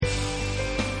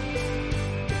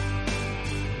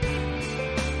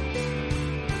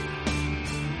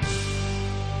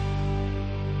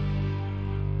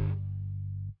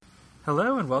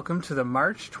Hello and welcome to the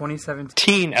March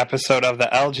 2017 episode of the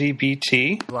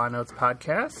LGBT Law Notes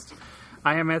podcast.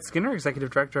 I am Matt Skinner, Executive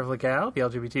Director of Legal, the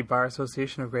LGBT Bar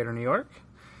Association of Greater New York.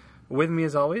 With me,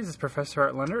 as always, is Professor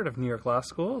Art Leonard of New York Law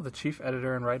School, the Chief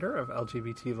Editor and Writer of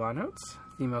LGBT Law Notes,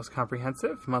 the most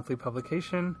comprehensive monthly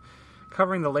publication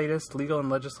covering the latest legal and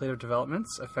legislative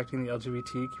developments affecting the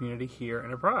LGBT community here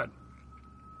and abroad.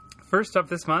 First up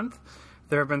this month,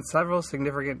 there have been several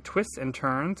significant twists and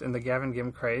turns in the Gavin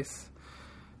Grimm case.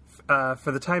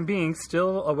 For the time being,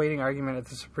 still awaiting argument at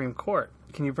the Supreme Court.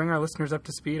 Can you bring our listeners up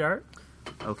to speed, Art?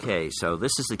 Okay, so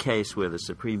this is the case where the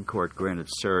Supreme Court granted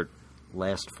cert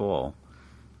last fall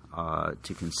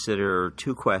to consider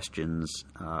two questions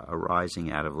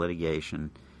arising out of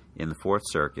litigation in the Fourth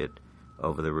Circuit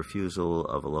over the refusal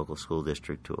of a local school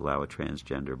district to allow a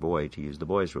transgender boy to use the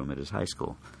boys' room at his high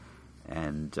school.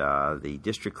 And the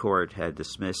district court had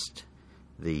dismissed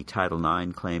the Title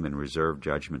IX claim and reserved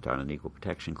judgment on an equal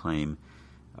protection claim.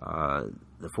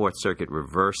 The Fourth Circuit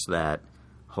reversed that,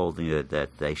 holding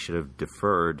that they should have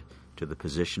deferred to the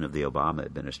position of the Obama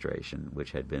administration,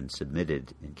 which had been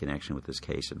submitted in connection with this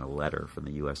case in a letter from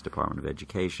the U.S. Department of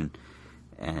Education.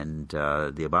 And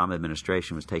the Obama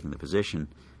administration was taking the position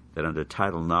that under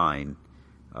Title IX,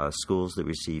 schools that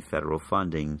receive federal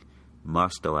funding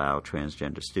must allow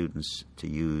transgender students to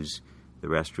use the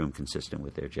restroom consistent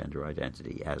with their gender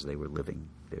identity as they were living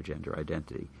their gender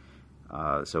identity.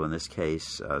 So in this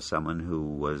case, someone who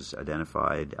was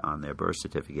identified on their birth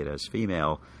certificate as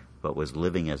female but was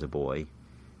living as a boy,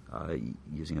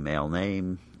 using a male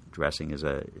name, dressing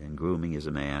and grooming as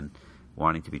a man,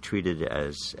 wanting to be treated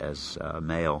as a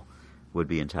male, would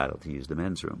be entitled to use the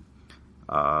men's room.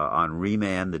 On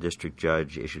remand, the district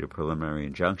judge issued a preliminary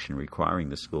injunction requiring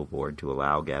the school board to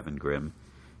allow Gavin Grimm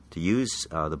to use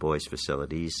the boys'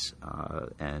 facilities,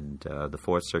 and the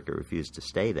Fourth Circuit refused to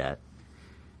stay that.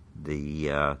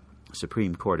 The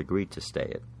Supreme Court agreed to stay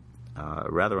it.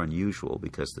 Rather unusual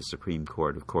because the Supreme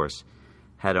Court, of course,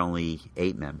 had only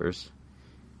 8 members.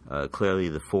 Clearly,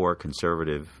 the 4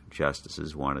 conservative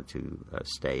justices wanted to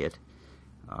stay it,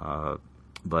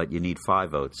 but you need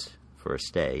 5 votes for a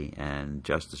stay, and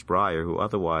Justice Breyer, who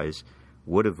otherwise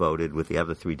would have voted with the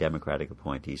other 3 Democratic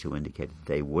appointees who indicated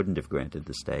they wouldn't have granted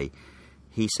the stay,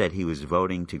 he said he was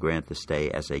voting to grant the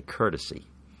stay as a courtesy,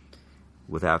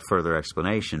 without further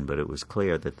explanation, but it was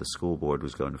clear that the school board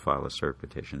was going to file a cert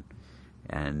petition,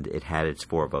 and it had its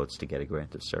 4 votes to get a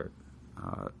grant of cert.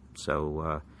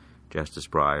 So Justice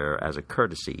Breyer, as a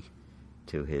courtesy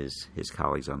to his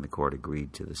colleagues on the court,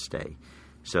 agreed to the stay.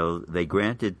 So they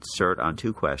granted cert on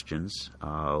 2 questions.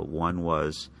 One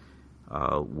was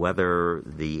whether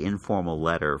the informal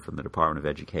letter from the Department of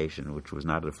Education, which was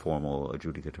not a formal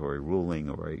adjudicatory ruling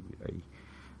or a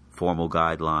formal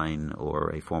guideline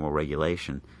or a formal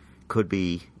regulation, could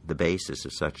be the basis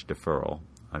of such deferral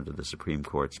under the Supreme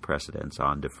Court's precedents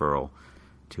on deferral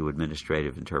to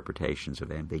administrative interpretations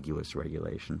of ambiguous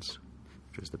regulations,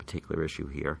 which was the particular issue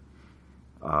here.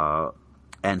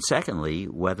 And secondly,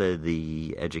 whether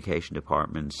the Education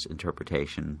Department's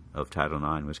interpretation of Title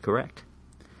IX was correct.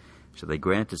 So they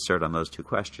granted cert on those 2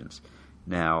 questions.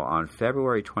 Now, on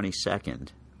February 22nd,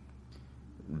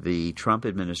 the Trump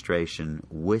administration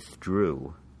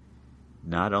withdrew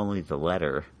not only the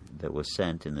letter that was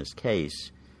sent in this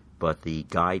case, but the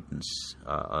guidance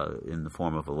in the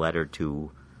form of a letter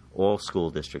to all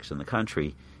school districts in the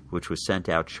country, which was sent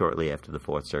out shortly after the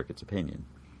Fourth Circuit's opinion,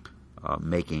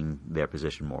 making their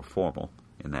position more formal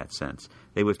in that sense.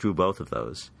 They withdrew both of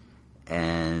those.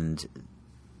 And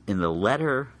in the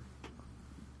letter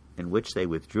in which they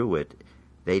withdrew it,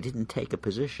 they didn't take a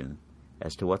position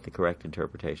as to what the correct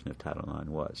interpretation of Title IX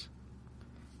was.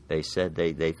 They said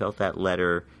they felt that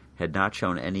letter had not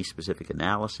shown any specific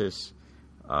analysis,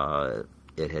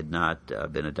 it had not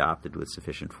been adopted with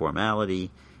sufficient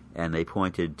formality, and they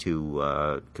pointed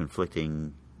to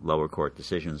conflicting lower court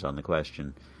decisions on the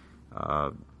question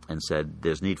and said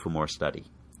there's need for more study.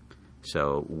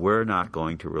 So we're not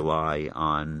going to rely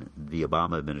on the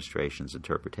Obama administration's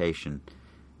interpretation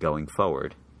going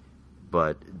forward.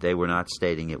 But they were not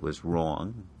stating it was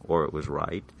wrong or it was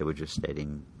right. They were just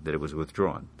stating that it was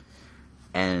withdrawn.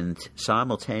 And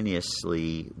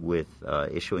simultaneously with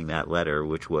issuing that letter,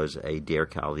 which was a Dear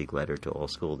Colleague letter to all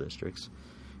school districts,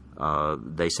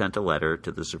 they sent a letter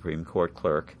to the Supreme Court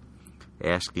clerk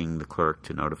asking the clerk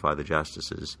to notify the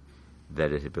justices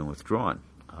that it had been withdrawn.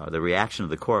 The reaction of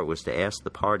the court was to ask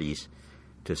the parties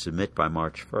to submit by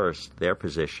March 1st their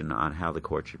position on how the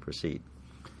court should proceed,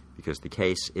 because the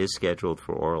case is scheduled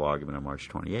for oral argument on March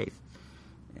 28th.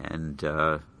 And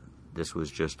this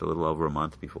was just a little over a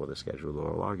month before the scheduled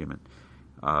oral argument.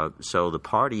 So the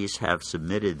parties have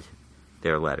submitted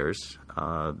their letters.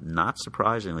 Not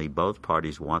surprisingly, both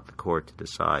parties want the court to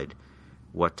decide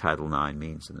what Title IX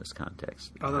means in this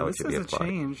context. Although this is a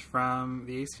change from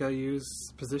the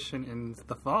ACLU's position in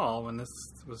the fall when this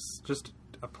was just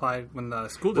applied when the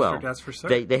school district asked for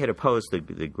cert. They had opposed the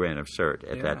grant of cert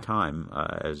at that time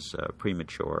as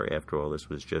premature. After all, this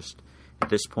was just, at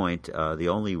this point, the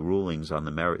only ruling on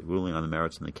the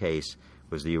merits in the case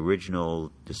was the original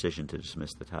decision to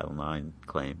dismiss the Title IX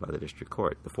claim by the district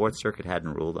court. The Fourth Circuit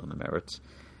hadn't ruled on the merits,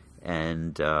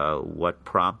 and what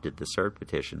prompted the cert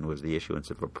petition was the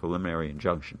issuance of a preliminary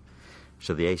injunction.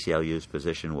 So the ACLU's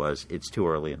position was it's too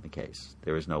early in the case.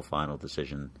 There is no final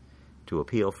decision to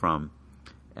appeal from,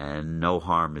 and no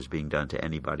harm is being done to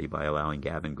anybody by allowing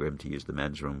Gavin Grimm to use the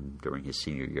men's room during his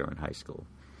senior year in high school,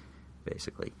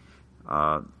 basically.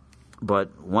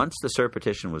 But once the cert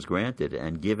petition was granted,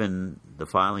 and given the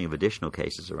filing of additional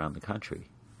cases around the country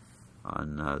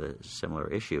on the similar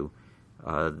issue,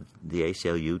 the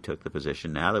ACLU took the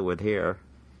position, now that we're here,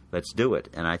 let's do it.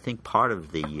 And I think part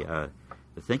of the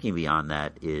thinking beyond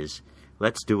that is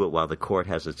let's do it while the court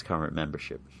has its current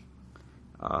membership.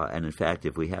 And in fact,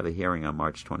 if we have a hearing on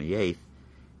March 28th,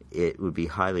 it would be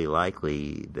highly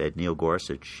likely that Neil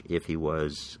Gorsuch, if he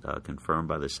was confirmed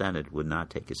by the Senate, would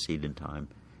not take a seat in time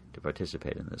to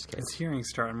participate in this case. His hearings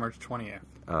start on March 20th.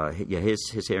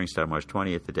 His hearings start on March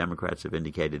 20th. The Democrats have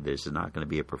indicated this is not going to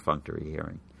be a perfunctory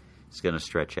hearing. It's going to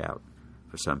stretch out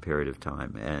for some period of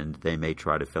time, and they may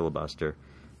try to filibuster,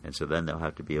 and so then there'll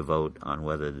have to be a vote on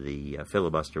whether the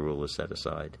filibuster rule is set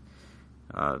aside.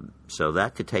 So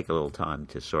that could take a little time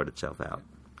to sort itself out.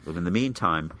 But in the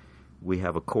meantime, we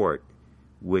have a court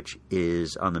which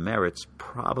is, on the merits,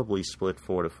 probably split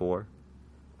 4-4.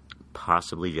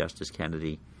 Possibly Justice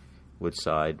Kennedy would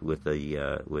side with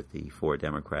the 4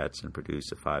 Democrats and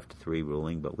produce a 5-3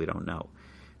 ruling, but we don't know.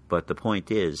 But the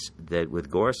point is that with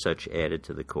Gorsuch added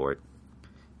to the court,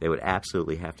 they would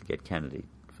absolutely have to get Kennedy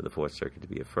for the Fourth Circuit to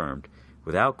be affirmed.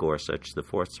 Without Gorsuch, the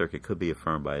Fourth Circuit could be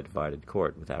affirmed by a divided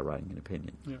court without writing an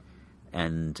opinion. Yeah.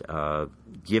 And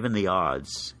given the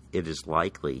odds, it is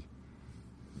likely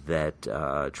that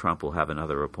Trump will have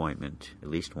another appointment, at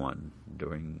least one,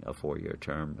 during a 4-year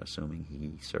term, assuming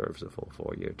he serves a full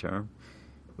 4-year term,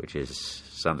 which is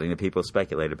something that people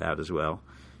speculate about as well.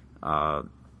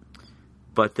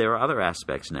 But there are other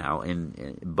aspects now.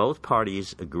 Both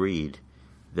parties agreed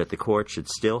that the court should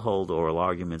still hold oral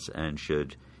arguments and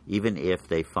should, even if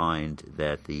they find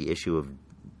that the issue of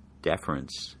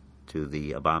deference to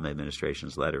the Obama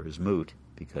administration's letter is moot,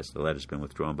 because the letter's been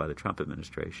withdrawn by the Trump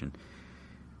administration,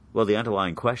 well, the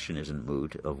underlying question isn't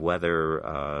moot of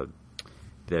whether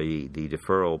the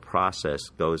deferral process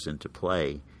goes into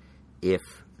play if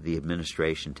the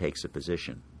administration takes a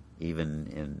position, even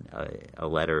in a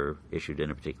letter issued in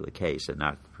a particular case and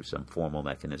not through some formal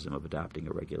mechanism of adopting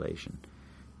a regulation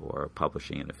or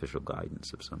publishing an official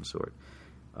guidance of some sort.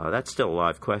 That's still a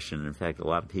live question. In fact, a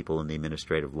lot of people in the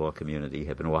administrative law community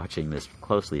have been watching this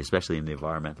closely, especially in the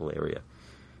environmental area.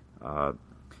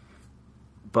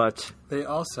 But they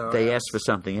asked for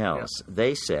something else. Yes.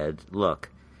 They said, look,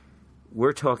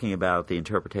 we're talking about the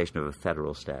interpretation of a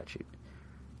federal statute.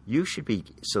 You should be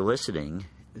soliciting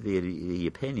the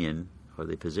opinion or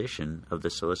the position of the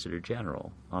Solicitor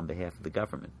General on behalf of the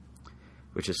government,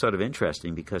 which is sort of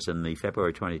interesting because in the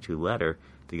February 22 letter,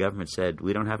 the government said,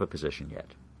 we don't have a position yet.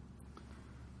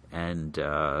 And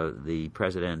the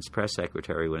president's press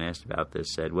secretary, when asked about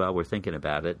this, said, well, we're thinking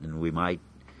about it, and we might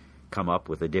come up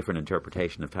with a different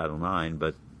interpretation of Title IX,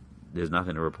 but there's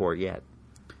nothing to report yet.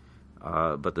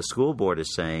 But the school board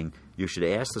is saying you should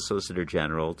ask the Solicitor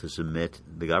General to submit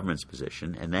the government's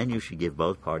position, and then you should give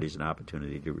both parties an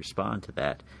opportunity to respond to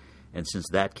that. And since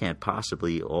that can't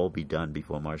possibly all be done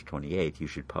before March 28th, you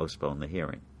should postpone the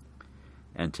hearing.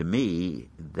 And to me,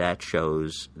 that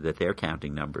shows that they're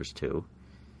counting numbers too,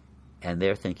 and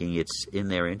they're thinking it's in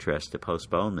their interest to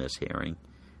postpone this hearing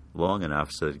long enough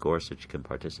so that Gorsuch can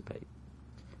participate.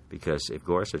 Because if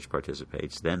Gorsuch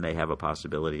participates, then they have a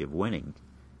possibility of winning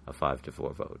a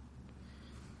 5-4 vote.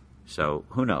 So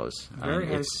who knows? Very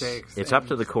high stakes. It's up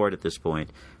to the court at this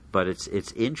point, but it's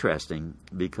interesting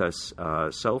because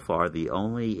so far the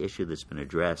only issue that's been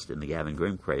addressed in the Gavin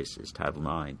Grimm case is Title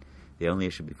IX. The only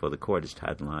issue before the court is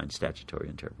Title IX statutory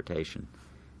interpretation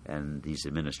and these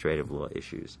administrative law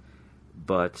issues.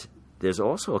 But there's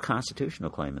also a constitutional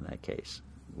claim in that case,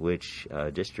 which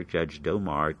District Judge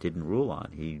Domar didn't rule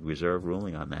on. He reserved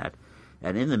ruling on that.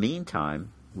 And in the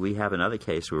meantime, we have another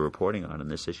case we're reporting on in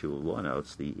this issue of Law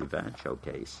Notes, the Evancho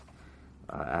case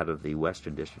out of the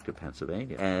Western District of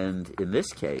Pennsylvania. And in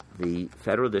this case, the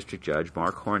federal district judge,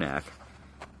 Mark Hornak,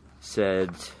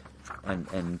 said,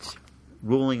 and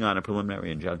ruling on a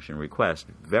preliminary injunction request,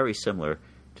 very similar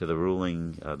to the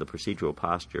ruling, the procedural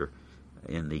posture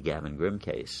in the Gavin Grimm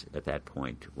case at that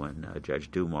point when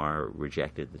Judge Dumar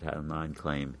rejected the Title IX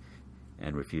claim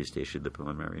and refused to issue the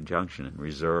preliminary injunction and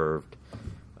reserved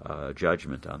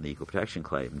judgment on the equal protection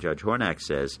claim. Judge Hornak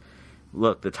says,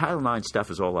 look, the Title IX stuff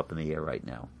is all up in the air right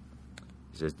now.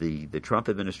 He says the Trump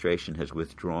administration has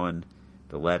withdrawn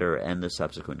the letter and the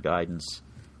subsequent guidance.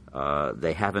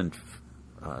 They haven't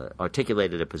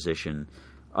articulated a position.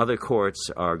 Other courts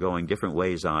are going different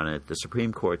ways on it. The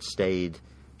Supreme Court stayed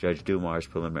Judge Dumar's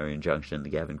preliminary injunction in the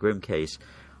Gavin Grimm case.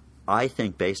 I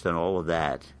think based on all of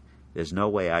that, there's no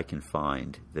way I can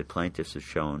find that plaintiffs have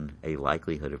shown a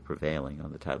likelihood of prevailing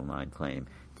on the Title IX claim.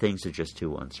 Things are just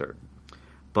too uncertain.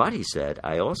 But, he said,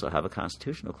 I also have a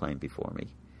constitutional claim before me.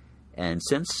 And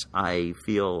since I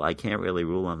feel I can't really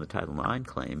rule on the Title IX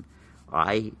claim,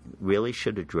 I really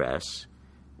should address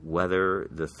whether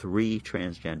the 3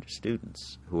 transgender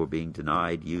students who were being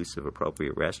denied use of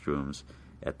appropriate restrooms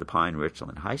at the Pine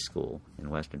Richland High School in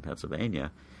western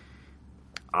Pennsylvania,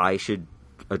 I should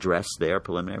address their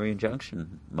preliminary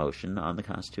injunction motion on the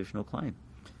constitutional claim.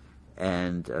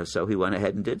 And so he went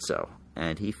ahead and did so.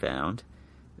 And he found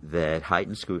that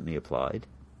heightened scrutiny applied,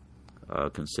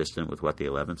 consistent with what the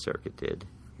 11th Circuit did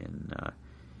in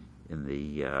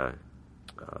the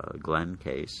Glenn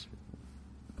case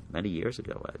many years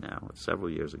ago now, several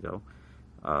years ago,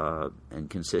 and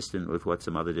consistent with what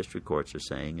some other district courts are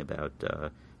saying about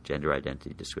gender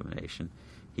identity discrimination.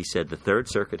 He said the Third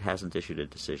Circuit hasn't issued a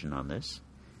decision on this,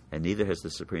 and neither has the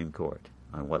Supreme Court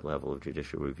on what level of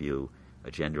judicial review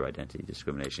a gender identity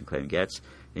discrimination claim gets.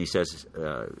 And he says,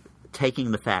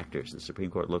 taking the factors the Supreme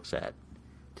Court looks at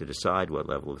to decide what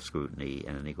level of scrutiny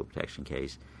in an equal protection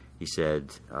case, he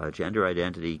said gender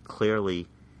identity clearly,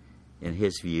 in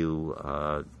his view,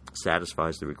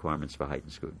 satisfies the requirements for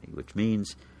heightened scrutiny, which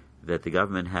means that the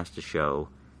government has to show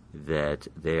that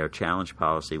their challenge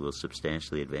policy will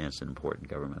substantially advance an important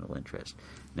governmental interest.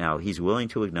 Now, he's willing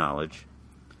to acknowledge,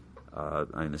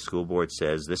 and the school board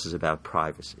says this is about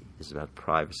privacy. This is about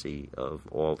privacy of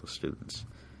all the students.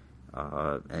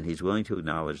 And he's willing to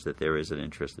acknowledge that there is an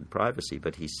interest in privacy,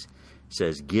 but he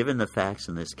says, given the facts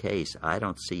in this case, I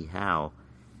don't see how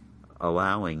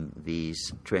allowing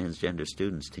these transgender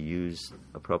students to use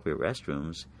appropriate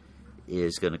restrooms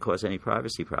is going to cause any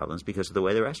privacy problems because of the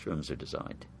way the restrooms are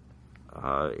designed.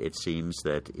 It seems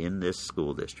that in this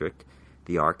school district,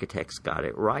 the architects got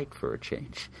it right for a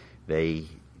change. They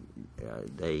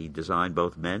designed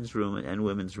both men's room and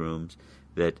women's rooms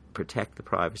that protect the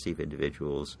privacy of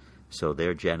individuals so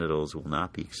their genitals will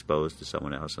not be exposed to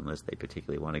someone else unless they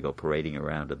particularly want to go parading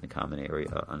around in the common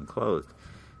area unclothed.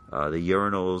 The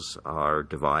urinals are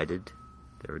divided.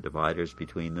 There are dividers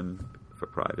between them for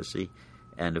privacy.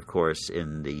 And, of course,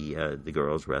 in the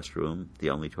girls' restroom, the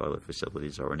only toilet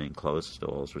facilities are in enclosed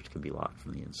stalls, which can be locked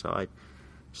from the inside.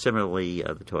 Similarly,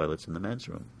 the toilets in the men's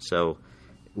room. So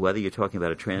whether you're talking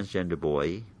about a transgender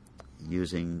boy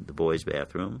using the boys'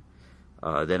 bathroom,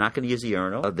 they're not going to use a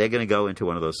urinal. They're going to go into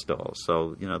one of those stalls.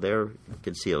 So, they're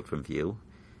concealed from view.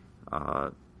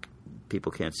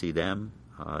 People can't see them.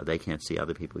 They can't see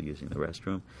other people using the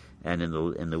restroom. And in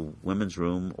the women's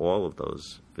room, all of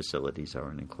those facilities are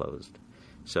enclosed.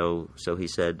 So he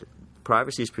said,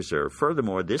 privacy is preserved.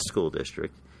 Furthermore, this school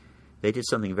district, they did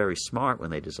something very smart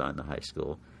when they designed the high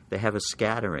school. They have a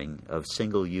scattering of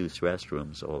single-use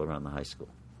restrooms all around the high school.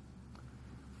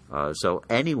 So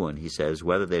anyone, he says,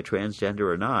 whether they're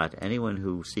transgender or not, anyone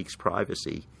who seeks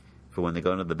privacy for when they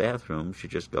go into the bathroom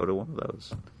should just go to one of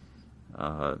those.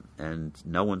 And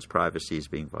no one's privacy is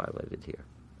being violated here.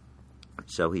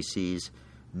 So he sees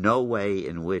no way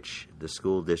in which the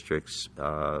school district's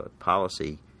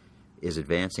policy is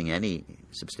advancing any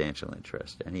substantial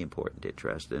interest, any important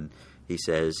interest. And he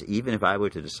says, even if I were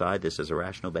to decide this as a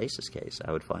rational basis case,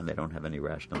 I would find they don't have any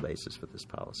rational basis for this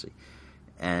policy.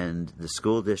 And the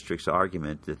school district's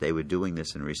argument that they were doing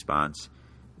this in response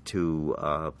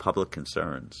to public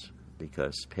concerns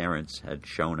because parents had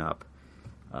shown up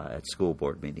at school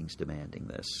board meetings demanding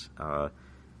this.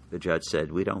 The judge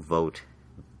said, we don't vote.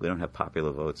 We don't have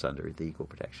popular votes under the Equal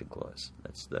Protection Clause.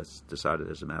 That's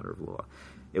decided as a matter of law.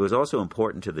 It was also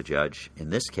important to the judge in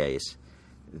this case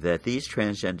that these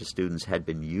transgender students had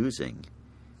been using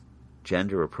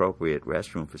gender-appropriate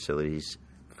restroom facilities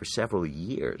for several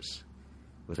years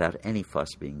without any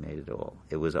fuss being made at all.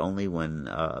 It was only when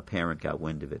a parent got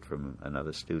wind of it from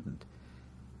another student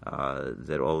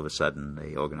that all of a sudden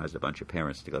they organized a bunch of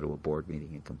parents to go to a board meeting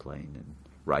and complain and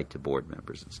write to board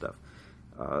members and stuff.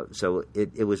 So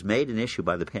it was made an issue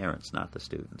by the parents, not the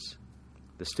students.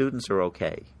 The students are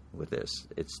okay with this.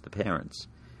 It's the parents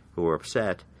who are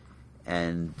upset,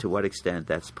 and to what extent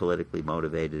that's politically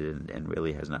motivated and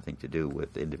really has nothing to do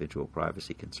with individual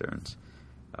privacy concerns,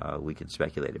 we can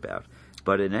speculate about.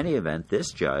 But in any event,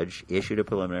 this judge issued a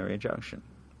preliminary injunction.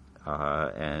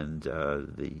 And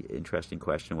the interesting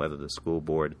question whether the school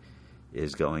board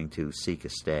is going to seek a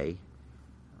stay,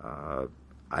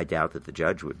 I doubt that the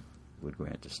judge would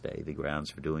grant a stay. The grounds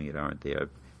for doing it aren't there.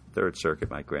 Third Circuit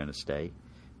might grant a stay,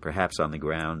 perhaps on the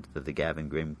ground that the Gavin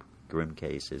Grimm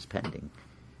case is pending,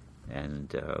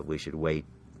 and we should wait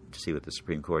to see what the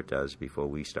Supreme Court does before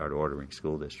we start ordering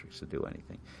school districts to do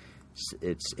anything.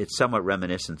 It's somewhat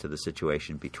reminiscent to the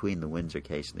situation between the Windsor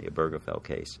case and the Obergefell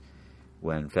case,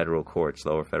 when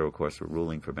lower federal courts were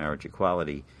ruling for marriage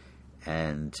equality,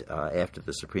 and after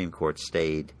the Supreme Court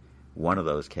stayed one of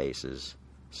those cases,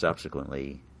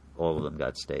 subsequently all of them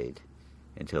got stayed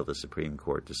until the Supreme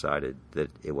Court decided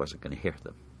that it wasn't going to hear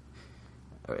them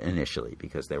initially,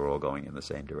 because they were all going in the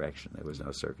same direction. There was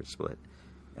no circuit split,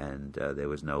 and there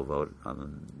was no vote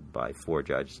by 4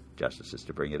 justices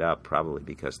to bring it up, probably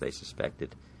because they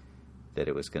suspected that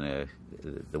it was going to,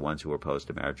 the ones who were opposed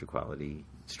to marriage equality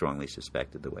strongly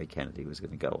suspected the way Kennedy was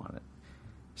going to go on it.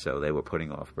 So they were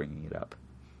putting off bringing it up.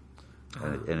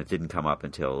 And it didn't come up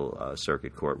until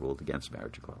circuit court ruled against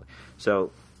marriage equality.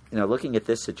 So, looking at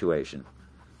this situation,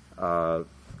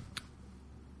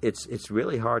 it's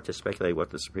really hard to speculate what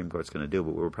the Supreme Court's going to do,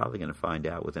 but we're probably going to find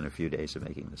out within a few days of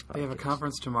making this podcast. They have a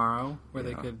conference tomorrow where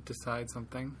they could decide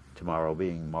something. Tomorrow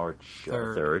being March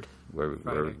 3rd.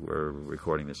 We're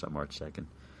recording this on March 2nd.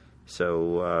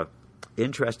 So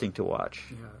interesting to watch.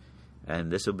 Yeah.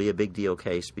 And this will be a big deal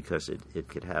case because it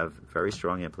could have very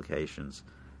strong implications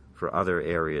for other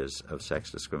areas of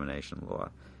sex discrimination law.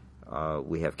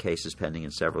 We have cases pending in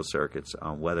several circuits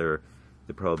on whether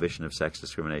the prohibition of sex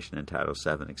discrimination in Title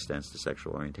VII extends to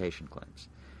sexual orientation claims.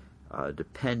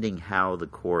 Depending how the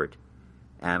court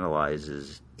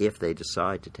analyzes, if they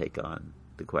decide to take on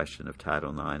the question of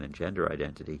Title IX and gender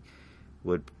identity,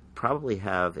 would probably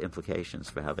have implications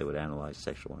for how they would analyze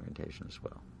sexual orientation as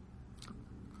well.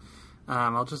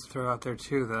 I'll just throw out there,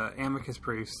 too, the amicus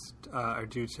briefs are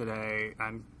due today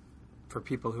for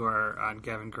people who are on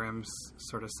Gavin Grimm's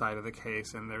sort of side of the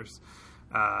case, and there's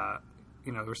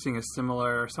we're seeing a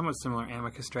somewhat similar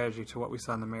amicus strategy to what we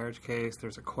saw in the marriage case.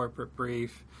 There's a corporate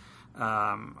brief.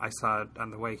 I saw it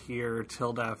on the way here.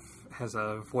 TILDEF has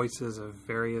voices of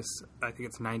various, I think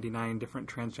it's 99 different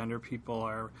transgender people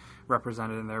are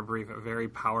represented in their brief. Very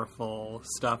powerful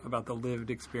stuff about the lived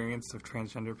experience of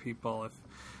transgender people.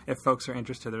 If folks are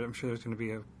interested, I'm sure there's going to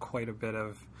be quite a bit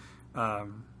of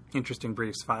interesting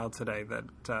briefs filed today that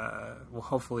will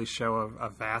hopefully show a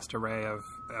vast array of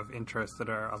interests that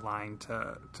are aligned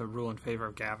to rule in favor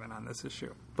of Gavin on this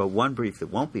issue. But one brief that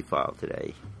won't be filed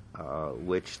today,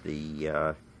 which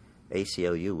the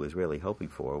ACLU was really hoping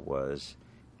for, was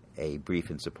a brief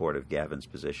in support of Gavin's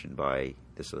position by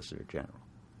the Solicitor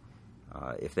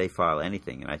General. If they file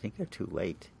anything, and I think they're too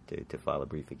late to file a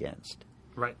brief against.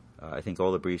 Right. I think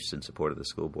all the briefs in support of the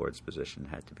school board's position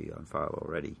had to be on file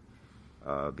already.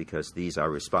 Because these are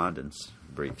respondents'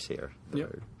 briefs here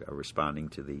that are responding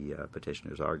to the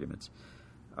petitioner's arguments.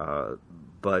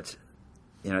 But,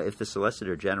 if the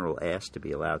Solicitor General asked to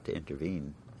be allowed to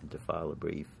intervene and to file a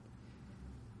brief,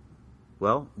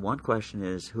 well, one question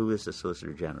is, who is the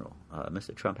Solicitor General?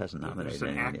 Mr. Trump hasn't nominated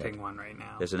anyone yet. There's an acting one right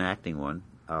now. There's an acting one,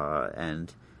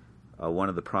 and one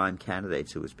of the prime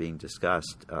candidates who was being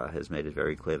discussed has made it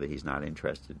very clear that he's not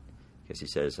interested, because he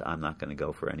says, I'm not going to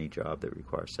go for any job that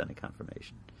requires Senate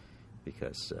confirmation,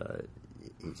 because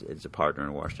he's a partner in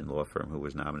a Washington law firm who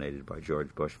was nominated by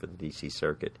George Bush for the D.C.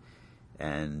 Circuit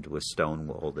and was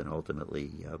stonewalled and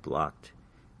ultimately blocked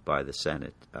by the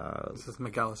Senate. This is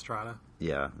Miguel Estrada.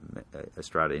 Yeah,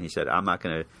 Estrada. And he said, I'm not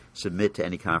going to submit to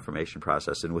any confirmation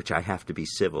process in which I have to be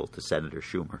civil to Senator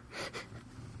Schumer.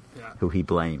 Yeah. Who he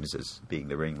blames as being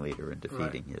the ringleader in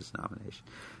defeating his nomination.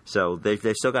 So they've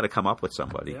still got to come up with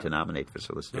somebody to nominate for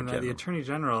Solicitor General. And the Attorney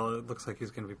General, it looks like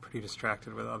he's going to be pretty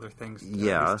distracted with other things at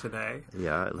least today.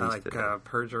 Yeah, at least like today.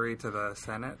 Perjury to the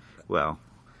Senate. Well,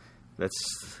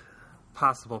 that's...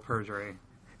 Possible perjury.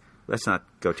 Let's not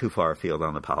go too far afield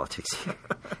on the politics here.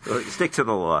 Stick to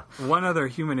the law. One other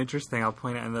human interest thing I'll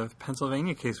point out, in the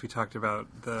Pennsylvania case we talked about,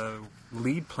 the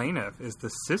lead plaintiff is the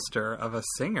sister of a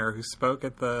singer who spoke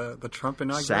at the Trump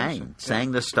inauguration.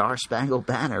 Sang the Star-Spangled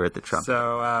Banner at the Trump.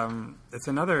 So it's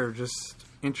another just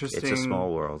interesting... It's a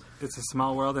small world. It's a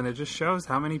small world, and it just shows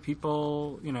how many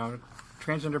people,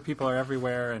 transgender people are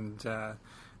everywhere, and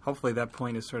hopefully that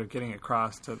point is sort of getting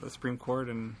across to the Supreme Court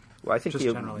and Well, I think just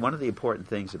generally. one of the important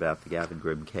things about the Gavin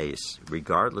Grimm case,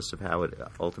 regardless of how it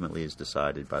ultimately is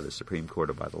decided by the Supreme Court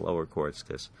or by the lower courts,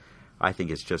 because I think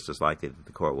it's just as likely that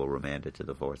the court will remand it to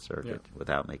the Fourth Circuit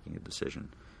without making a decision,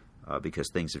 because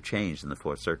things have changed and the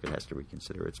Fourth Circuit has to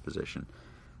reconsider its position.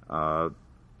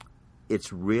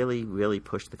 It's really, really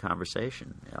pushed the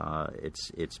conversation.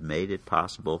 It's made it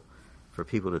possible for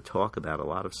people to talk about a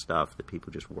lot of stuff that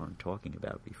people just weren't talking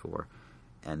about before.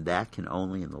 And that can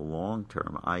only, in the long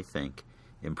term, I think,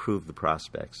 improve the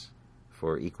prospects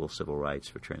for equal civil rights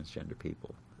for transgender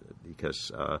people.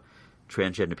 Because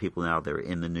transgender people now, they're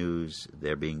in the news,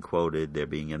 they're being quoted, they're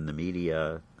being in the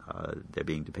media, they're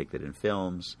being depicted in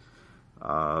films.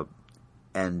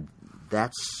 And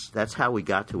that's how we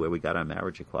got to where we got on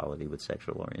marriage equality with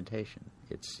sexual orientation.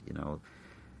 It's,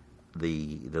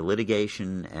 the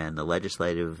litigation and the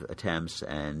legislative attempts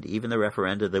and even the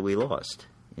referenda that we lost.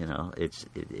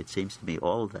 It seems to me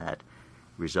all of that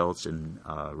results in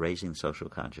raising social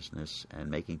consciousness and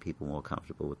making people more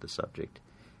comfortable with the subject.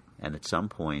 And at some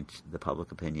point, the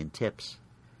public opinion tips,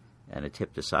 and it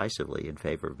tipped decisively in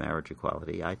favor of marriage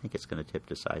equality. I think it's going to tip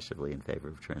decisively in favor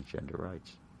of transgender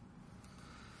rights.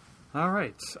 All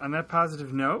right. On that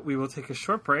positive note, we will take a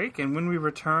short break, and when we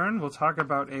return, we'll talk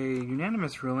about a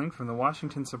unanimous ruling from the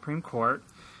Washington Supreme Court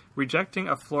rejecting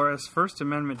a florist's First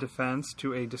Amendment defense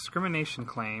to a discrimination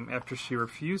claim after she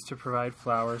refused to provide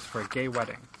flowers for a gay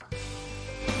wedding.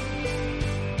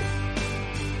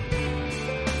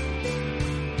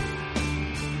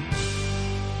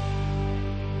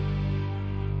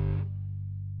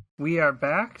 We are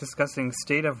back discussing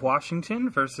State of Washington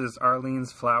versus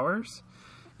Arlene's Flowers.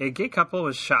 A gay couple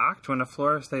was shocked when a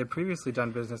florist they had previously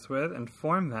done business with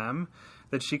informed them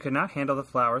that she could not handle the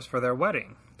flowers for their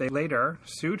wedding. They later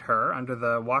sued her under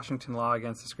the Washington law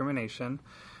against discrimination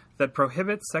that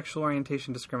prohibits sexual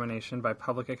orientation discrimination by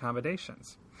public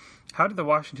accommodations. How did the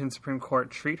Washington Supreme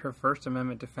Court treat her First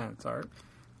Amendment defense, Art?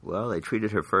 Well, they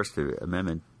treated her First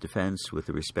Amendment defense with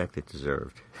the respect it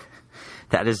deserved.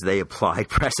 That is, they applied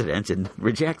precedent and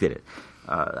rejected it.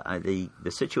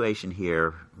 The situation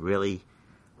here really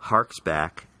harks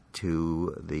back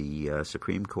to the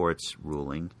Supreme Court's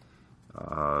ruling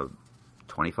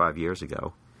 25 years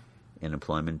ago in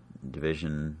Employment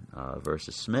Division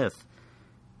versus Smith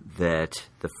that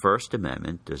the First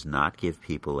Amendment does not give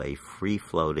people a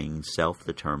free-floating,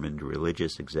 self-determined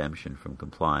religious exemption from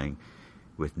complying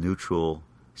with neutral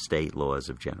state laws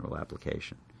of general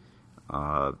application.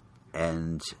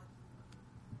 And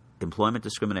employment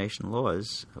discrimination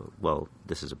laws, well,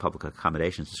 this is a public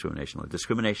accommodations discrimination law.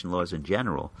 Discrimination laws in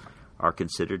general are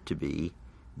considered to be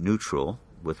neutral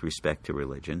with respect to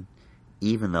religion,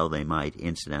 even though they might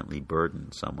incidentally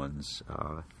burden someone's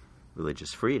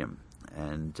religious freedom.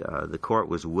 And the court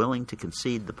was willing to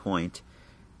concede the point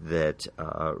that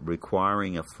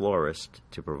requiring a florist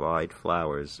to provide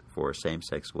flowers for a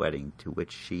same-sex wedding to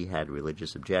which she had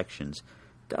religious objections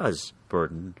does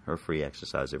burden her free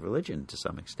exercise of religion to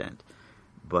some extent.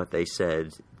 But they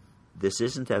said this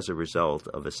isn't as a result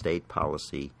of a state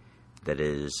policy that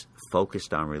is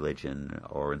focused on religion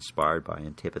or inspired by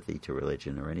antipathy to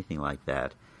religion or anything like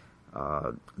that.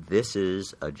 This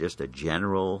is just a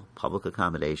general public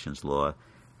accommodations law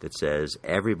that says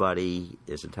everybody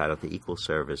is entitled to equal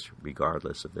service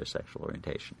regardless of their sexual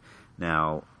orientation.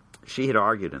 Now, she had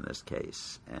argued in this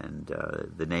case, and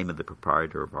the name of the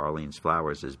proprietor of Arlene's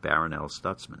Flowers is Baronelle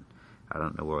Stutzman. I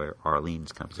don't know where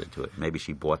Arlene's comes into it. Maybe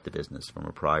she bought the business from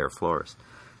a prior florist.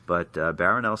 But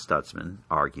Baronelle Stutzman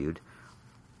argued,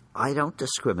 I don't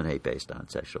discriminate based on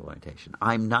sexual orientation.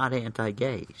 I'm not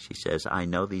anti-gay. She says, I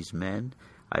know these men.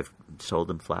 I've sold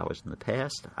them flowers in the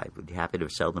past. I would be happy to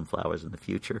sell them flowers in the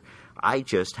future. I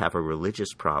just have a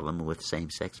religious problem with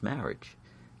same-sex marriage.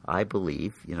 I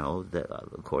believe, that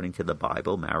according to the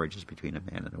Bible, marriage is between a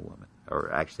man and a woman.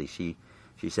 Or actually, she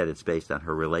said it's based on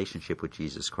her relationship with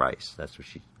Jesus Christ. That's what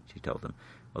she told them.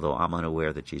 Although I'm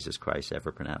unaware that Jesus Christ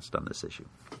ever pronounced on this issue.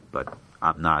 But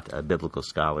I'm not a biblical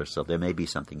scholar, so there may be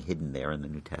something hidden there in the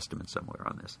New Testament somewhere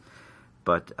on this.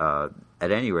 But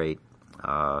at any rate,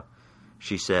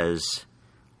 she says,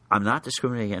 I'm not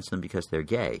discriminating against them because they're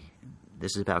gay.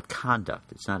 This is about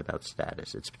conduct. It's not about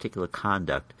status. It's particular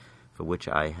conduct for which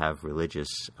I have religious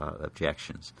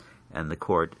objections. And the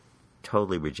court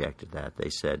totally rejected that. They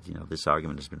said, this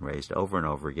argument has been raised over and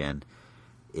over again.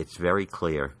 It's very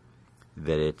clear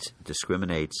that it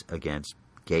discriminates against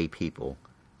gay people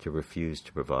to refuse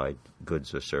to provide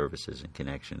goods or services in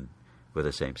connection with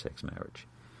a same-sex marriage.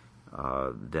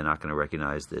 They're not going to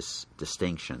recognize this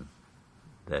distinction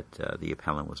that the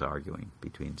appellant was arguing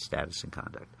between status and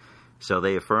conduct. So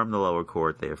they affirmed the lower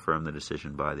court. They affirmed the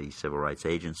decision by the Civil Rights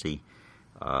Agency.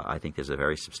 I think there's a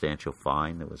very substantial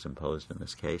fine that was imposed in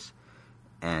this case.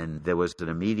 And there was an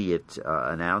immediate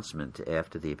announcement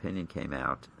after the opinion came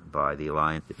out by the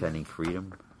Alliance Defending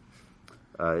Freedom.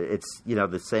 It's,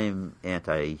 the same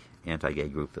anti-gay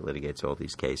group that litigates all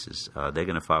these cases. They're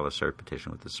going to file a cert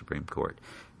petition with the Supreme Court.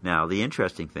 Now, the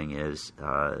interesting thing is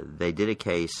they did a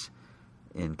case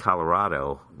in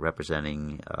Colorado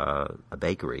representing a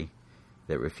bakery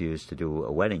that refused to do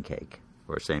a wedding cake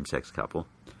for a same-sex couple.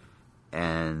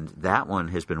 And that one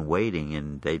has been waiting,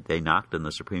 and they knocked on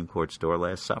the Supreme Court's door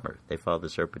last summer. They filed the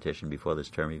cert petition before this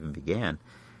term even began.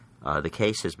 The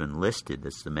case has been listed.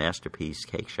 It's the Masterpiece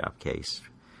Cake Shop case.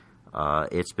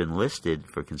 It's been listed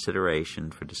for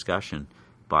consideration, for discussion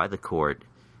by the court,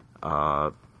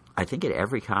 I think at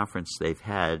every conference they've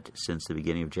had since the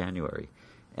beginning of January.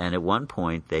 And at one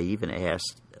point, they even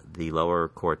asked the lower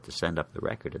court to send up the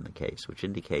record in the case, which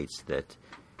indicates that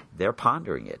they're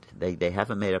pondering it. They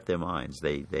haven't made up their minds.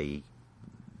 They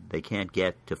can't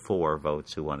get to 4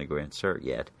 votes who want to grant cert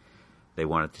yet. They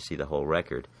wanted to see the whole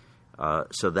record.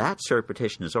 So that cert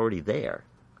petition is already there.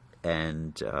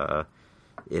 And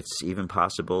it's even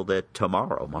possible that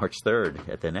tomorrow, March 3rd,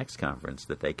 at the next conference,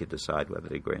 that they could decide whether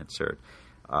to grant cert.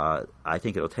 I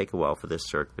think it'll take a while for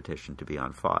this cert petition to be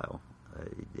on file.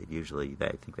 Usually,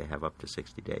 I think they have up to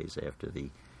 60 days after the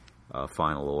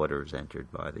final order is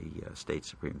entered by the state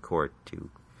Supreme Court to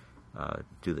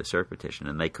do the cert petition,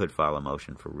 and they could file a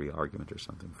motion for re-argument or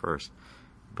something first.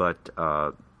 But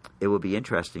it would be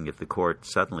interesting if the court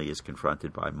suddenly is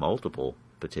confronted by multiple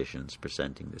petitions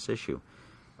presenting this issue.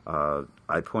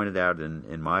 I pointed out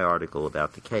in my article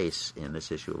about the case in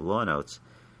this issue of Law Notes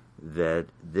that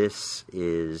this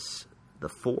is the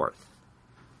 4th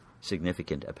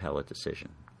significant appellate decision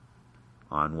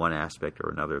on one aspect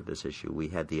or another of this issue. We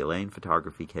had the Elaine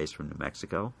photography case from New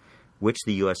Mexico, which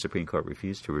the U.S. Supreme Court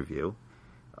refused to review.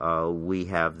 We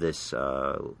have this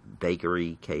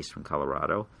bakery case from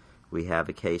Colorado. We have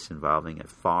a case involving a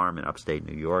farm in upstate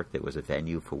New York that was a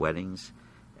venue for weddings,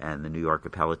 and the New York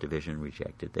Appellate Division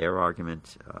rejected their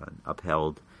argument,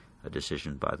 upheld a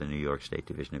decision by the New York State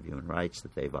Division of Human Rights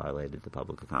that they violated the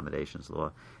public accommodations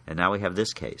law. And now we have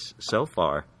this case. So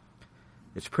far,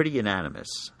 it's pretty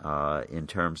unanimous in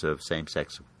terms of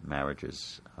same-sex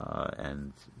marriages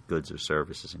and goods or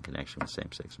services in connection with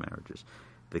same-sex marriages.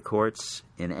 The courts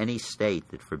in any state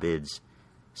that forbids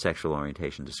sexual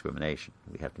orientation discrimination,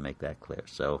 we have to make that clear.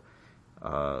 So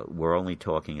we're only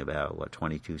talking about,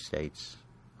 22 states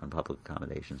on public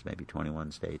accommodations, maybe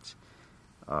 21 states.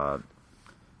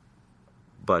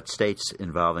 But states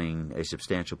involving a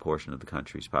substantial portion of the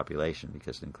country's population,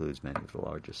 because it includes many of the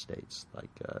largest states like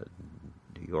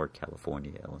New York,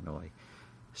 California, Illinois.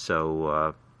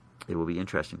 So it will be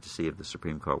interesting to see if the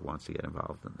Supreme Court wants to get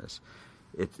involved in this.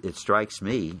 It strikes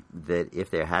me that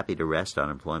if they're happy to rest on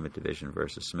Employment Division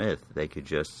versus Smith, they could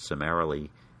just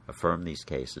summarily affirm these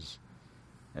cases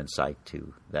and cite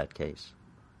to that case.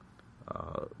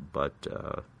 But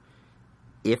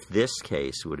if this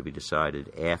case were to be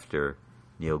decided after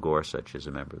Neil Gorsuch is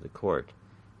a member of the court,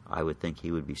 I would think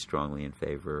he would be strongly in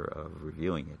favor of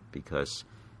reviewing it, because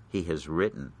he has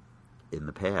written in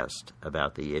the past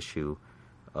about the issue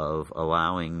of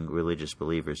allowing religious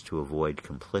believers to avoid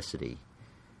complicity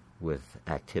with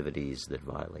activities that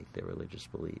violate their religious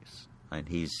beliefs. And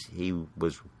he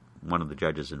was one of the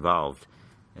judges involved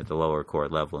at the lower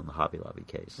court level in the Hobby Lobby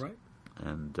case. Right.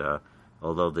 And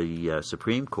although the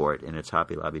Supreme Court, in its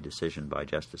Hobby Lobby decision by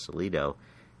Justice Alito,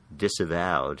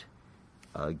 disavowed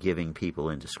giving people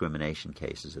in discrimination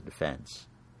cases a defense.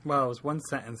 Well, it was one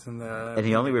sentence in the... And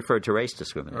he only referred to race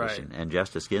discrimination. Right. And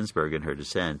Justice Ginsburg, in her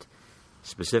dissent,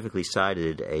 specifically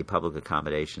cited a public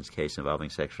accommodations case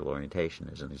involving sexual orientation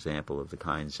as an example of the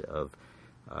kinds of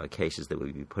cases that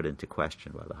would be put into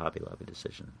question by the Hobby Lobby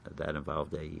decision. That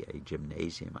involved a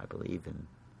gymnasium, I believe,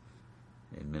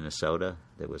 in Minnesota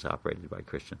that was operated by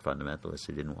Christian fundamentalists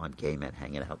who didn't want gay men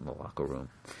hanging out in the locker room.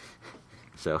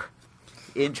 So,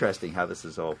 interesting how this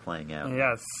is all playing out.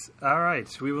 Yes. All right.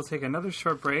 We will take another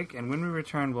short break, and when we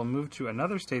return, we'll move to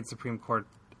another state Supreme Court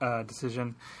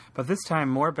decision, but this time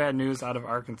more bad news out of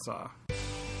Arkansas.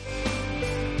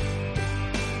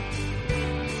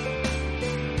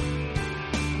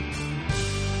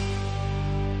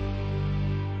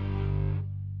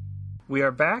 We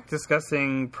are back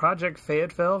discussing Project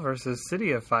Fayetteville versus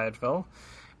City of Fayetteville.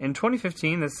 In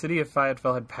 2015, the City of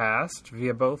Fayetteville had passed,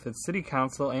 via both its city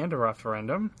council and a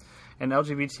referendum, an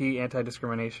LGBT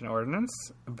anti-discrimination ordinance.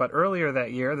 But earlier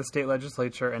that year, the state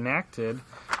legislature enacted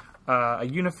a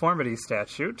uniformity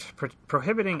statute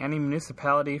prohibiting any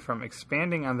municipality from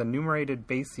expanding on the enumerated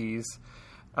bases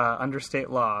under state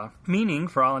law, meaning,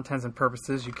 for all intents and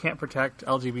purposes, you can't protect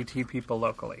LGBT people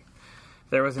locally.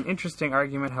 There was an interesting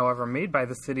argument, however, made by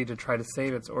the city to try to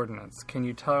save its ordinance. Can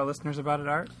you tell our listeners about it,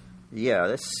 Art? Yeah,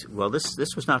 this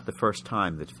was not the first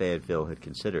time that Fayetteville had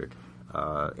considered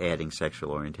adding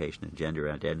sexual orientation and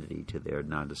gender identity to their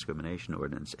non-discrimination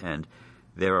ordinance, and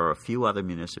there are a few other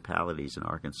municipalities in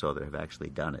Arkansas that have actually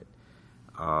done it.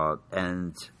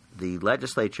 And the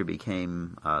legislature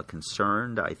became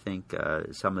concerned. I think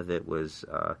some of it was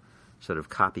sort of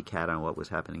copycat on what was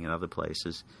happening in other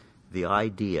places. The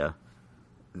idea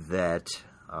that,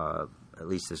 at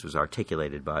least this was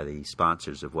articulated by the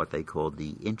sponsors of what they called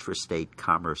the Intrastate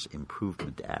Commerce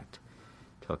Improvement Act.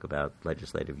 Talk about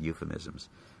legislative euphemisms.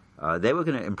 They were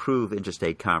going to improve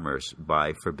interstate commerce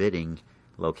by forbidding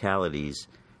localities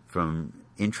from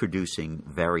introducing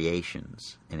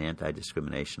variations in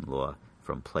anti-discrimination law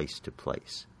from place to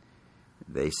place.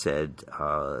 They said,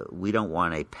 we don't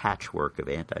want a patchwork of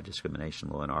anti-discrimination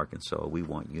law in Arkansas. We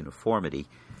want uniformity.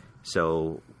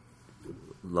 So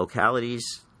localities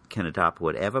can adopt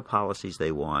whatever policies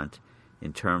they want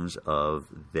in terms of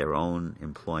their own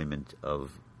employment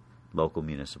of local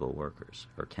municipal workers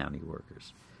or county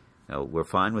workers. Now, we're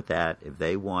fine with that. If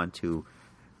they want to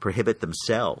prohibit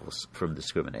themselves from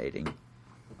discriminating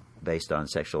based on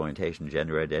sexual orientation,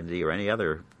 gender identity, or any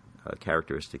other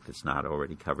characteristic that's not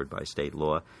already covered by state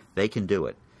law, they can do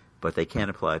it. But they can't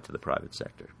apply it to the private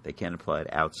sector. They can't apply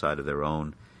it outside of their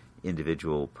own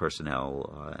individual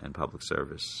personnel and public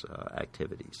service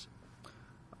activities.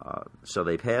 So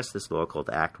they passed this law called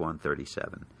Act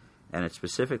 137, and it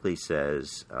specifically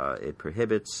says it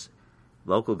prohibits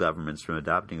local governments from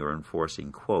adopting or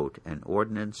enforcing, quote, an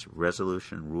ordinance,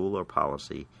 resolution, rule, or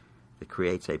policy that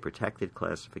creates a protected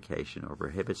classification or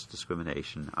prohibits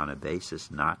discrimination on a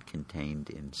basis not contained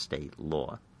in state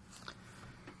law.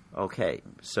 Okay,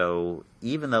 so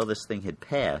even though this thing had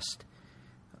passed,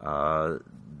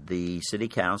 the city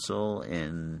council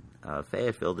in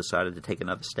Fayetteville decided to take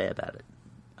another stab at it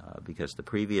because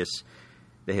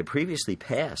they had previously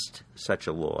passed such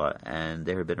a law, and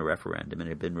there had been a referendum, and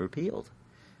it had been repealed.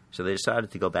 So they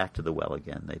decided to go back to the well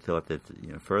again. They thought that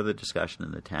further discussion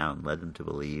in the town led them to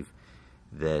believe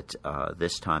that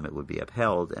this time it would be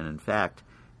upheld, and in fact,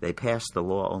 they passed the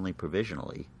law only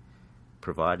provisionally,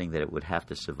 providing that it would have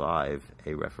to survive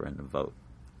a referendum vote.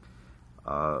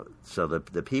 So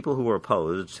the people who were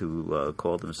opposed, who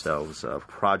called themselves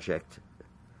Protect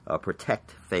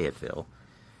Fayetteville,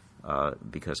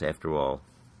 because after all,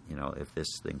 if this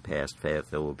thing passed,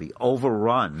 Fayetteville will be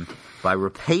overrun by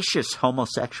rapacious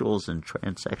homosexuals and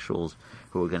transsexuals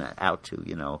who are going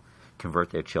to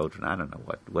convert their children. I don't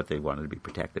know what they wanted to be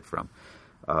protected from.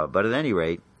 But at any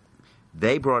rate,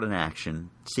 they brought an action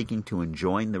seeking to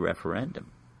enjoin the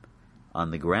referendum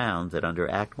on the ground that under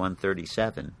Act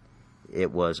 137,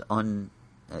 it was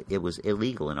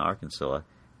illegal in Arkansas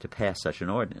to pass such an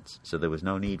ordinance. So there was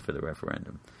no need for the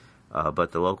referendum.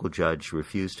 But the local judge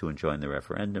refused to enjoin the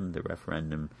referendum. The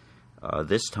referendum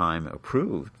this time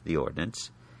approved the ordinance,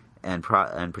 and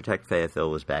Protect Fayetteville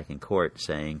was back in court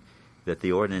saying that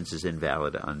the ordinance is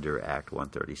invalid under Act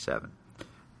 137.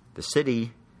 The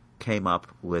city came up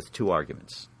with two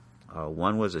arguments.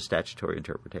 One was a statutory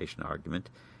interpretation argument.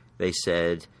 They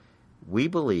said, we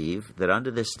believe that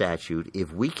under this statute,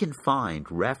 if we can find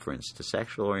reference to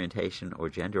sexual orientation or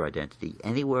gender identity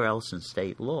anywhere else in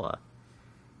state law,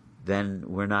 then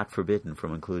we're not forbidden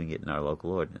from including it in our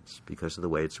local ordinance because of the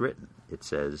way it's written. It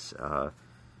says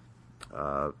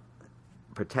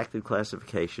protected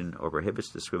classification or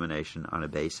prohibits discrimination on a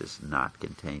basis not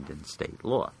contained in state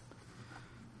law.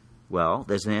 Well,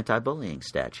 there's an anti-bullying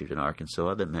statute in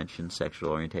Arkansas that mentions sexual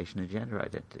orientation and gender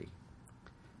identity.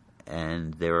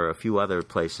 And there are a few other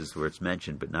places where it's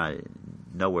mentioned, but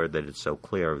nowhere that it's so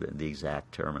clear in the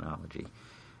exact terminology.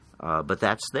 But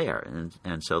that's there.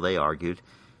 And so they argued,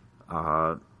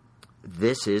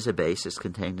 this is a basis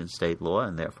contained in state law,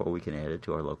 and therefore we can add it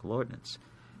to our local ordinance.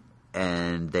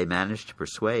 And they managed to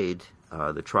persuade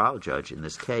the trial judge in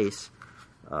this case,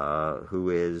 who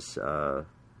is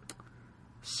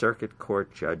Circuit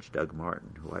Court Judge Doug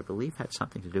Martin, who I believe had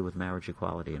something to do with marriage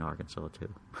equality in Arkansas,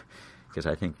 too. Because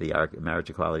I think the marriage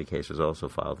equality case was also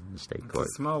filed in the state court.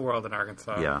 It's a small world in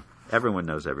Arkansas. Yeah. Everyone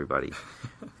knows everybody,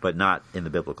 but not in the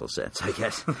biblical sense, I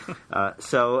guess.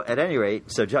 So at any rate,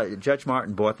 Judge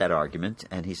Martin bought that argument,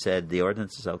 and he said the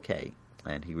ordinance is okay.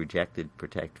 And he rejected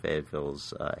Protect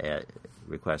Fayetteville's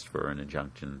request for an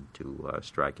injunction to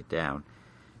strike it down.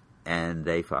 And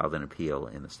they filed an appeal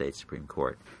in the state Supreme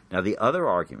Court. Now, the other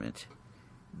argument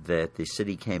that the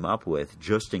city came up with,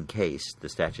 just in case the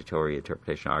statutory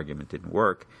interpretation argument didn't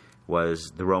work,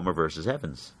 was the Romer versus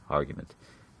Evans argument,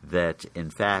 that, in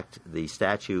fact, the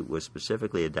statute was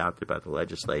specifically adopted by the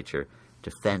legislature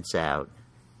to fence out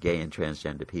gay and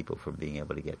transgender people from being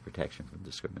able to get protection from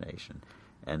discrimination.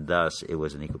 And thus, it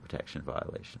was an equal protection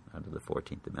violation under the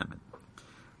 14th Amendment.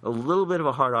 A little bit of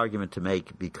a hard argument to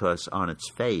make because, on its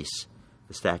face,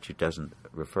 the statute doesn't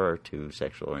refer to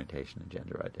sexual orientation and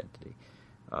gender identity.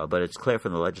 But it's clear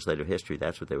from the legislative history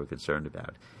that's what they were concerned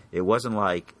about. It wasn't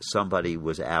like somebody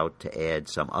was out to add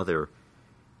some other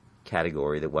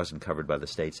category that wasn't covered by the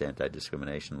state's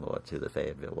anti-discrimination law to the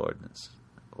Fayetteville Ordinance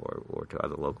or to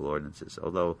other local ordinances,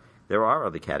 although there are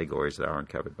other categories that aren't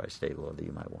covered by state law that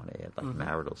you might want to add, like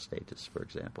marital status, for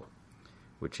example,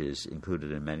 which is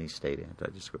included in many state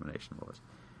anti-discrimination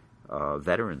laws.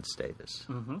 Veteran status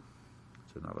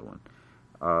is another one.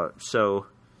 So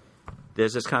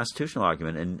there's this constitutional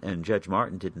argument, and Judge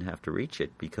Martin didn't have to reach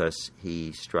it because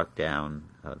he struck down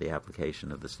the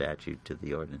application of the statute to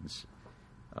the ordinance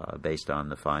based on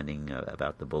the finding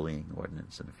about the bullying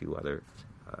ordinance and a few other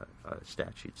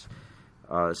statutes.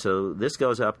 So this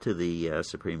goes up to the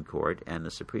Supreme Court, and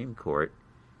the Supreme Court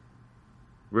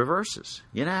reverses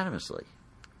unanimously.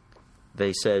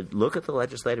 They said, look at the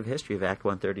legislative history of Act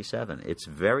 137. It's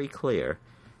very clear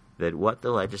that what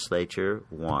the legislature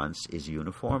wants is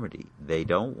uniformity. They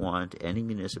don't want any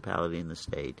municipality in the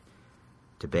state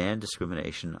to ban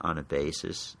discrimination on a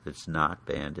basis that's not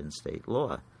banned in state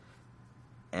law,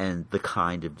 and the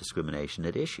kind of discrimination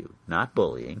at issue, not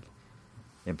bullying,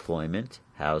 employment,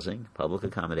 housing, public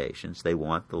accommodations. They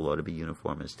want the law to be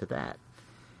uniform as to that.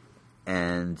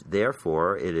 And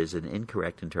therefore, it is an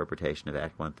incorrect interpretation of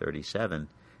Act 137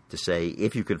 to say,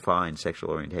 if you can find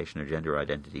sexual orientation or gender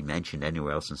identity mentioned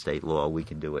anywhere else in state law, we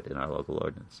can do it in our local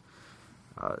ordinance.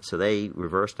 So they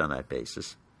reversed on that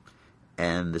basis.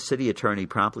 And the city attorney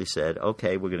promptly said,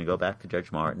 okay, we're going to go back to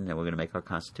Judge Martin and we're going to make our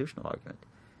constitutional argument.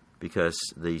 Because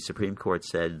the Supreme Court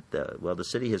said, well, the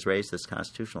city has raised this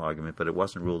constitutional argument, but it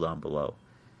wasn't ruled on below.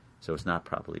 So it's not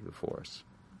properly before us.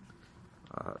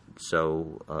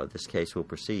 So this case will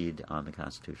proceed on the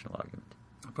constitutional argument.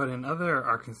 But in other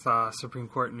Arkansas Supreme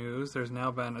Court news, there's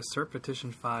now been a cert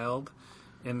petition filed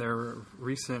in their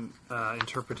recent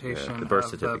interpretation of the birth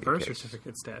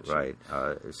certificate statute. Right.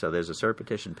 So there's a cert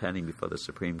petition pending before the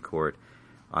Supreme Court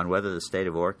on whether the state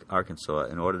of Arkansas,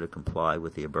 in order to comply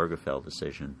with the Obergefell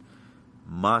decision,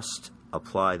 must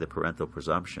apply the parental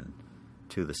presumption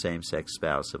to the same-sex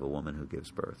spouse of a woman who gives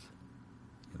birth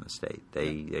in the state.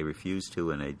 They refused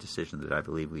to in a decision that I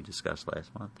believe we discussed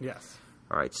last month. Yes.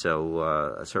 All right, so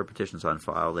a cert petition's on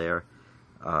file there.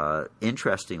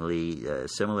 Interestingly, a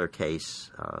similar case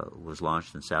was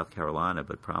launched in South Carolina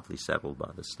but promptly settled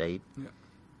by the state,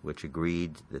 which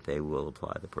agreed that they will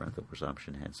apply the parental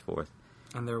presumption henceforth.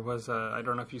 And there was I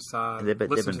don't know if you saw,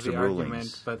 listened to the argument,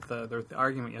 rulings. But the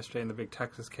argument yesterday in the big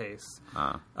Texas case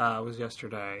was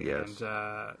yesterday. Yes.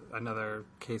 And another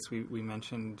case we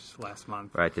mentioned last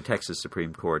month. Right, the Texas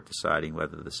Supreme Court deciding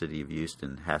whether the city of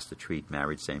Houston has to treat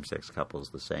married same-sex couples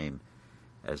the same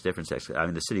as different sex. I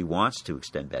mean, the city wants to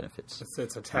extend benefits.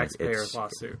 It's a taxpayer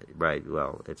lawsuit. Right,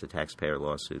 well, it's a taxpayer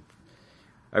lawsuit.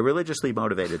 A religiously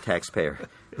motivated taxpayer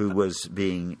who was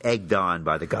being egged on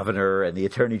by the governor and the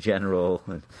attorney general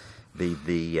and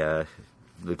the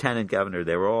lieutenant governor.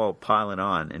 They were all piling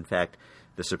on. In fact,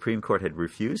 the Supreme Court had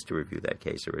refused to review that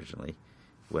case originally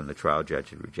when the trial judge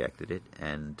had rejected it,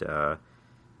 and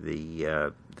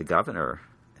the governor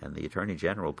and the attorney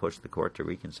general pushed the court to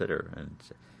reconsider, and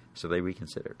so they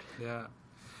reconsidered. Yeah.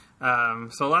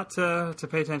 So a lot to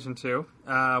pay attention to.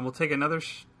 We'll take another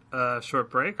short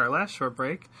break, our last short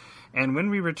break, and when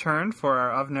we return for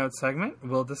our Of Note segment,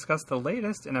 we'll discuss the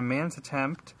latest in a man's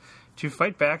attempt to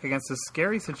fight back against a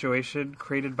scary situation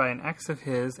created by an ex of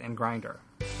his and Grindr.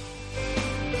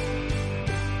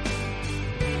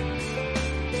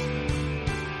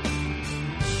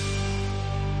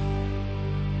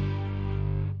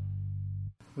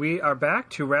 We are back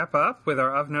to wrap up with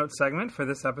our Of Note segment for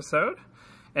this episode.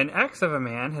 An ex of a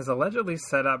man has allegedly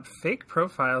set up fake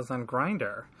profiles on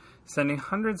Grindr, sending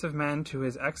hundreds of men to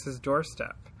his ex's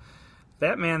doorstep.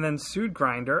 That man then sued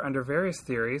Grindr under various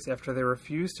theories after they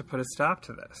refused to put a stop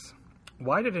to this.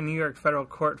 Why did a New York federal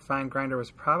court find Grindr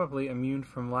was probably immune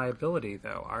from liability,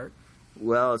 though, Art?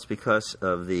 Well, it's because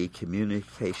of the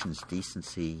Communications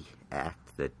Decency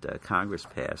Act that Congress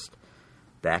passed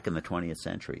back in the 20th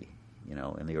century. You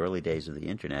know, in the early days of the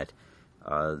Internet,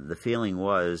 the feeling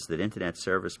was that Internet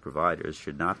service providers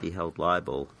should not be held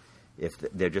liable if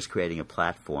they're just creating a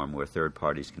platform where third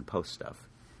parties can post stuff.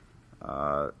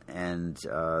 And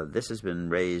this has been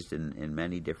raised in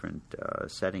many different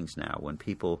settings now. When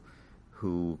people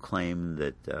who claim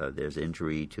that there's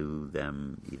injury to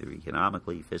them, either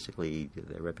economically, physically, to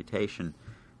their reputation,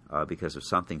 because of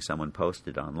something someone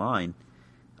posted online,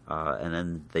 and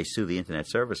then they sue the Internet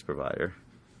service provider.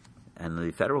 And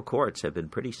the federal courts have been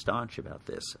pretty staunch about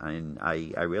this. I mean,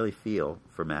 I really feel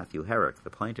for Matthew Herrick, the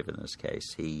plaintiff in this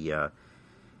case.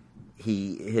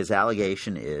 His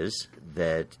allegation is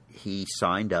that he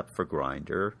signed up for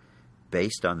Grindr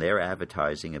based on their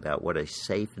advertising about what a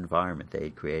safe environment they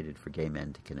had created for gay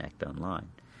men to connect online.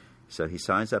 So he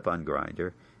signs up on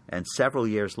Grindr, and several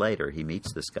years later he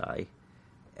meets this guy,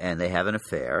 and they have an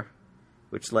affair,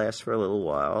 which lasts for a little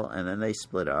while, and then they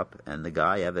split up, and the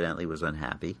guy evidently was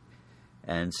unhappy.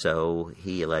 And so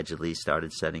he allegedly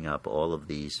started setting up all of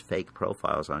these fake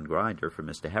profiles on Grindr for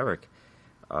Mr. Herrick,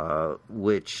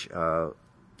 which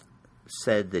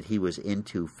said that he was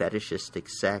into fetishistic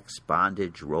sex,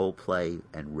 bondage, role play,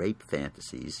 and rape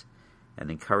fantasies,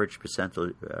 and encouraged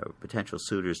potential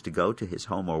suitors to go to his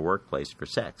home or workplace for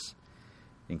sex,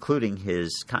 including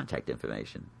his contact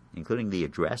information, including the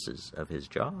addresses of his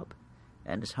job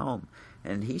and his home.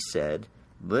 And he said,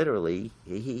 literally,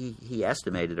 he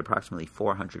estimated approximately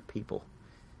 400 people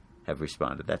have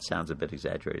responded. That sounds a bit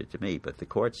exaggerated to me, but the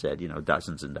court said,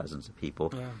 dozens and dozens of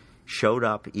people showed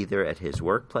up either at his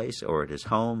workplace or at his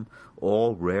home,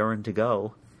 all raring to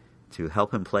go to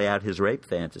help him play out his rape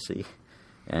fantasy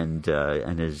and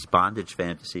his bondage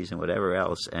fantasies and whatever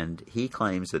else. And he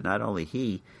claims that not only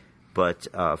he, but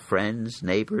friends,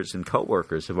 neighbors, and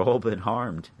coworkers have all been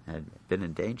harmed and been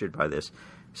endangered by this.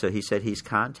 So he said he's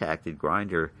contacted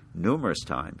Grindr numerous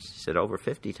times. He said over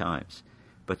 50 times.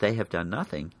 But they have done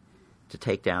nothing to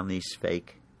take down these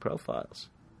fake profiles.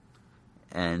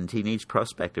 And he needs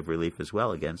prospective relief as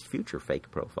well against future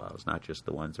fake profiles, not just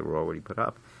the ones that were already put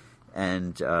up.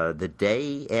 And the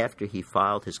day after he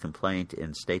filed his complaint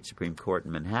in state Supreme Court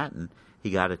in Manhattan,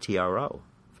 he got a TRO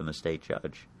from the state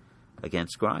judge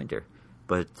against Grindr.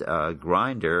 But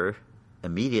Grindr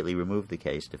immediately removed the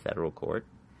case to federal court,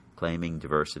 claiming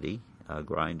diversity.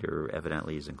 Grindr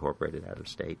evidently is incorporated out of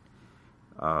state.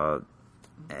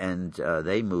 And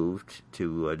they moved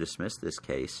to dismiss this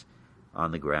case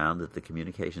on the ground that the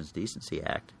Communications Decency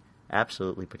Act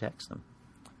absolutely protects them.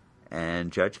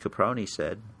 And Judge Caproni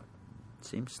said, it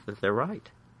seems that they're right.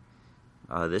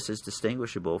 This is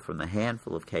distinguishable from the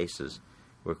handful of cases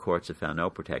where courts have found no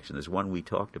protection. There's one we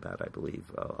talked about, I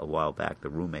believe, a while back, the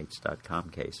Roommates.com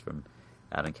case from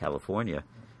out in California.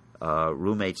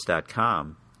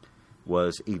 Roommates.com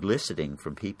was eliciting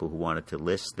from people who wanted to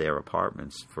list their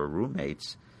apartments for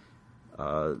roommates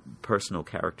personal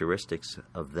characteristics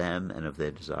of them and of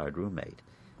their desired roommate.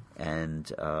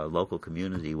 And local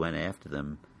community went after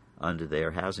them under their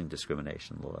housing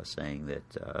discrimination law, saying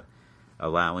that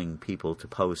allowing people to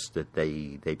post that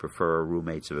they prefer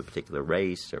roommates of a particular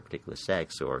race or a particular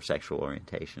sex or sexual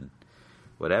orientation,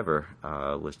 whatever,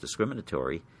 was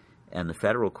discriminatory. And the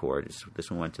federal court, this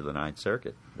one went to the Ninth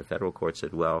Circuit, the federal court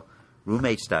said, well,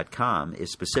 Roommates.com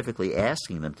is specifically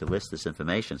asking them to list this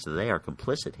information, so they are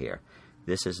complicit here.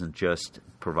 This isn't just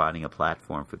providing a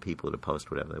platform for people to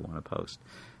post whatever they want to post.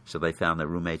 So they found that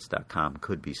Roommates.com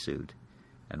could be sued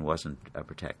and wasn't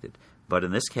protected. But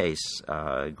in this case,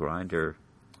 Grindr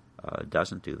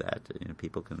doesn't do that.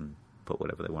 People can put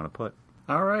whatever they want to put.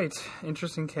 All right.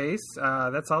 Interesting case.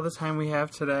 That's all the time we have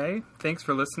today. Thanks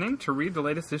for listening. To read the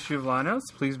latest issue of Law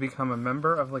Notes, please become a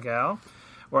member of Legal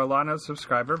or a Law Notes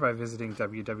subscriber by visiting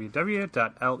www.le-gal.org.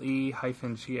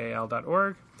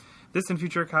 This and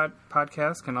future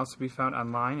podcasts can also be found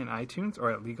online in iTunes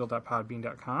or at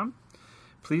legal.podbean.com.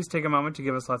 Please take a moment to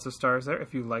give us lots of stars there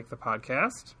if you like the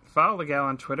podcast. Follow Legal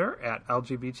on Twitter at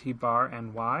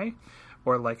LGBTBarNY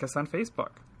or like us on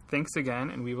Facebook. Thanks again,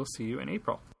 and we will see you in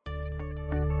April.